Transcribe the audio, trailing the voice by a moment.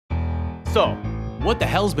So, what the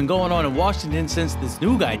hell's been going on in Washington since this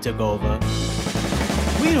new guy took over?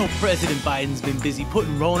 We know President Biden's been busy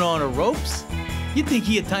putting Rona on her ropes. You think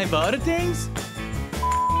he had time for other things?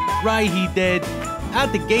 Right, he did.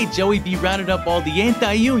 Out the gate, Joey B rounded up all the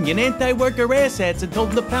anti-union, anti-worker asshats and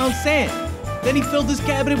told them to pound sand. Then he filled his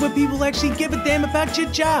cabinet with people who actually give a damn about your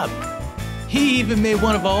job. He even made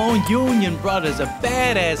one of our own union brothers, a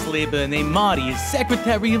badass laborer named Marty, his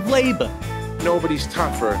Secretary of Labor. Nobody's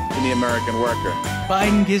tougher than the American worker.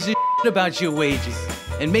 Biden gives a shit about your wages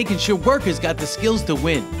and making sure workers got the skills to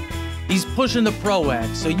win. He's pushing the PRO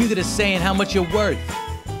Act so you get a say in how much you're worth.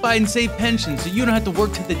 Biden saved pensions so you don't have to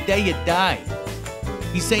work to the day you die.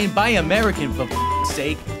 He's saying buy American for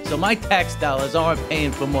sake, so my tax dollars aren't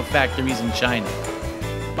paying for more factories in China.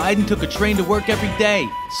 Biden took a train to work every day,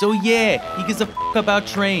 so yeah, he gives a about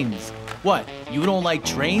trains. What, you don't like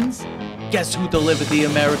trains? Guess who delivered the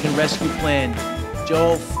American Rescue Plan?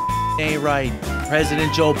 Joe ain't right.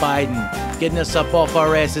 President Joe Biden, getting us up off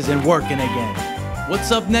our asses and working again. What's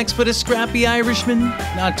up next for the scrappy Irishman?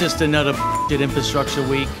 Not just another infrastructure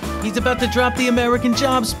week. He's about to drop the American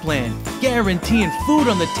Jobs Plan, guaranteeing food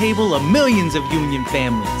on the table of millions of union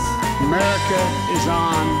families. America is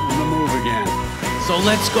on the move again. So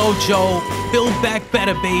let's go, Joe. Build back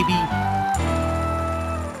better, baby.